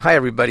Hi,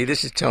 everybody.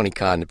 This is Tony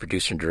Khan, the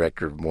producer and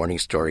director of Morning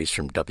Stories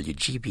from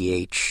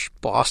WGBH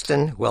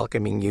Boston,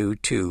 welcoming you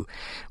to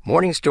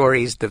Morning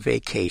Stories, the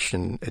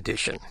Vacation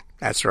Edition.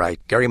 That's right.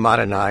 Gary Mott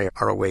and I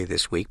are away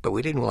this week, but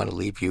we didn't want to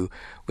leave you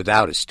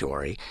without a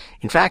story.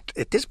 In fact,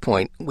 at this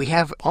point, we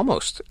have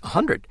almost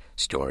 100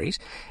 stories,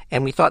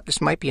 and we thought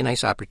this might be a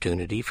nice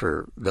opportunity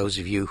for those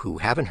of you who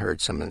haven't heard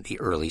some of the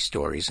early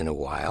stories in a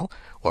while,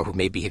 or who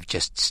maybe have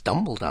just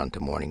stumbled onto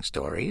Morning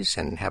Stories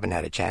and haven't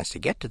had a chance to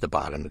get to the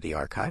bottom of the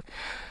archive.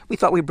 We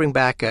thought we'd bring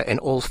back an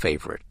old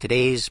favorite.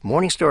 Today's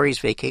Morning Stories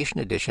Vacation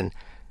Edition,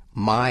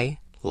 My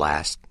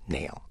Last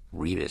Nail,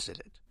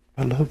 revisited.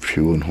 I love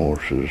shoeing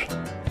horses.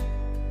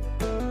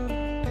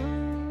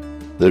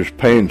 There's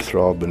pain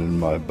throbbing in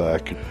my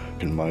back,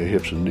 and my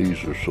hips and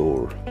knees are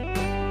sore.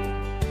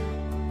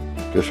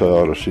 Guess I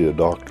ought to see a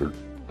doctor.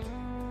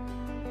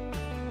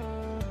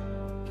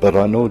 But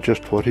I know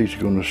just what he's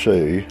going to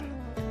say.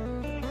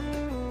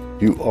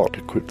 You ought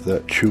to quit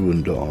that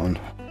chewing, Don.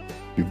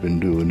 You've been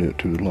doing it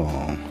too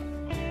long.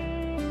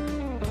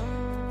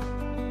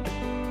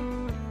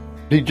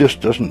 He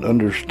just doesn't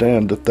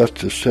understand that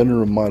that's the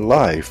center of my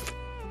life.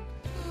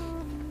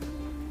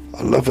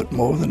 I love it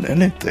more than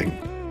anything.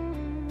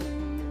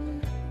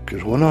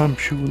 Because when I'm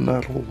shoeing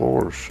that old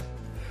horse,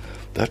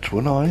 that's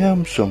when I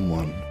am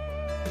someone.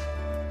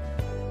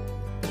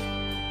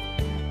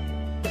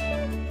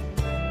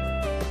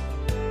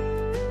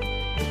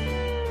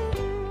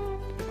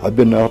 I've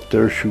been out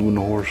there shoeing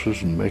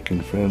horses and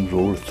making friends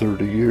over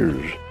 30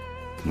 years.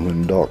 And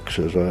when Doc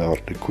says I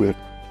ought to quit,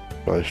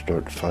 I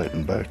start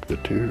fighting back the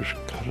tears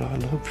because I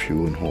love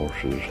shoeing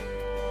horses.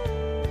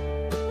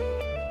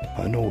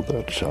 I know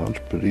that sounds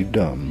pretty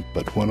dumb,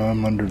 but when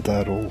I'm under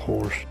that old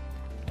horse,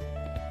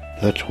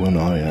 that's when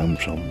I am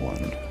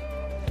someone.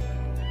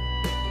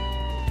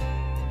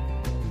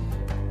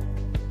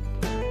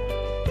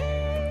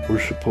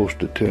 We're supposed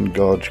to tend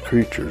God's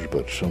creatures,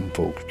 but some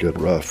folks get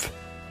rough.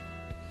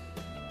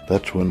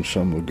 That's when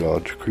some of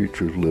God's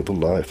creatures live a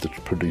life that's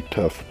pretty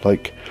tough,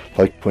 like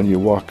when you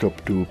walk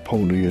up to a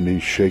pony and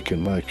he's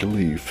shaking like a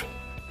leaf.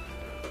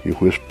 You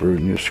whisper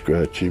and you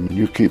scratch him, and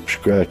you keep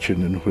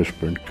scratching and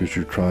whispering because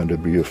you're trying to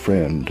be a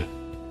friend.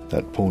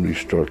 That pony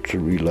starts to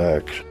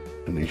relax,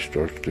 and he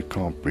starts to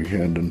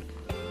comprehend,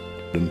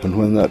 and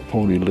when that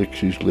pony licks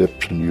his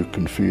lips and you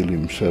can feel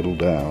him settle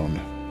down,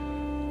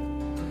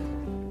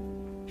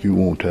 you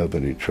won't have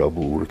any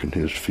trouble working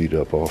his feet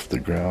up off the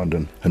ground,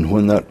 and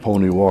when that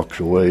pony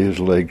walks away, his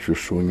legs are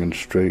swinging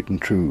straight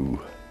and true.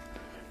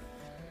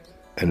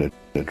 And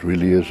it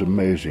really is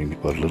amazing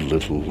what a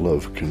little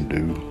love can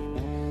do.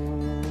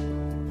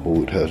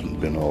 Oh, it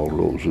hasn't been all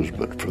roses,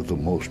 but for the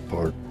most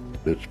part,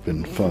 it's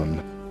been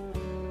fun.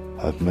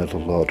 I've met a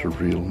lot of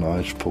real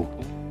nice folk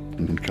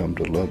and come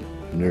to love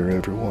near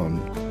everyone.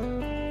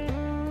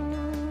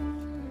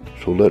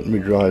 So let me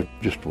drive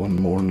just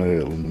one more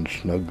nail and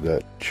snug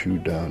that shoe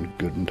down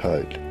good and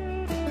tight.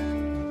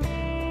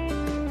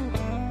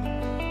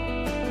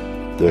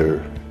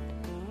 There.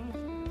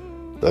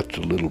 That's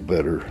a little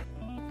better.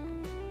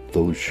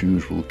 Those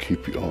shoes will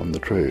keep you on the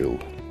trail,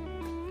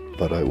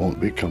 but I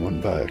won't be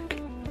coming back,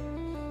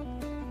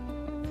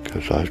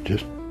 'cause I've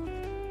just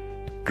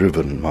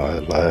driven my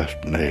last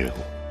nail.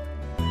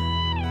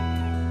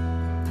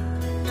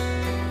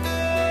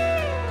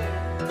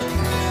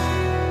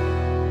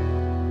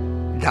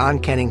 Don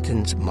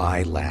Kennington's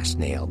My Last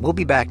Nail. We'll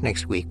be back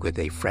next week with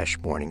a fresh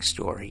morning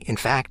story. In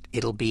fact,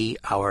 it'll be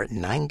our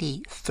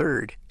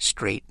 93rd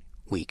straight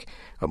week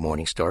of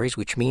morning stories,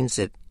 which means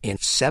that in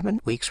 7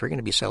 weeks we're going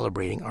to be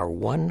celebrating our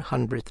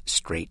 100th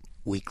straight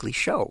weekly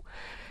show.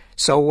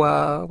 So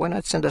why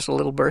not send us a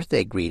little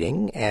birthday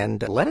greeting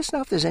and let us know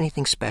if there's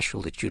anything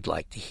special that you'd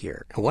like to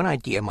hear. One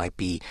idea might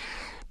be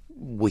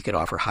we could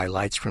offer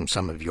highlights from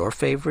some of your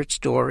favorite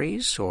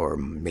stories, or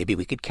maybe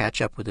we could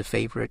catch up with a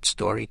favorite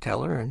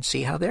storyteller and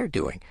see how they're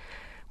doing.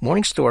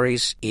 Morning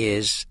Stories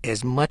is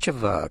as much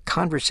of a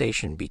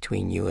conversation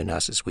between you and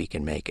us as we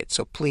can make it.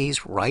 So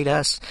please write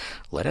us.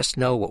 Let us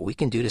know what we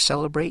can do to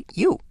celebrate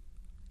you,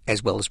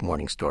 as well as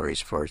Morning Stories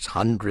for its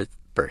 100th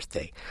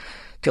birthday.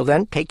 Till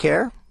then, take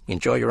care.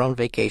 Enjoy your own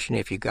vacation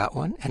if you got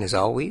one. And as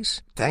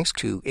always, thanks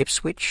to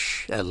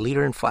Ipswitch, a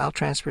leader in file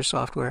transfer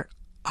software,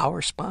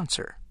 our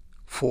sponsor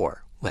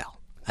for, well,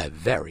 a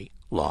very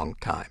long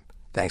time.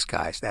 Thanks,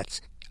 guys.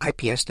 That's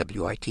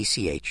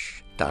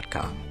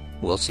IPSWITCH.com.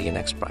 We'll see you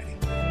next Friday.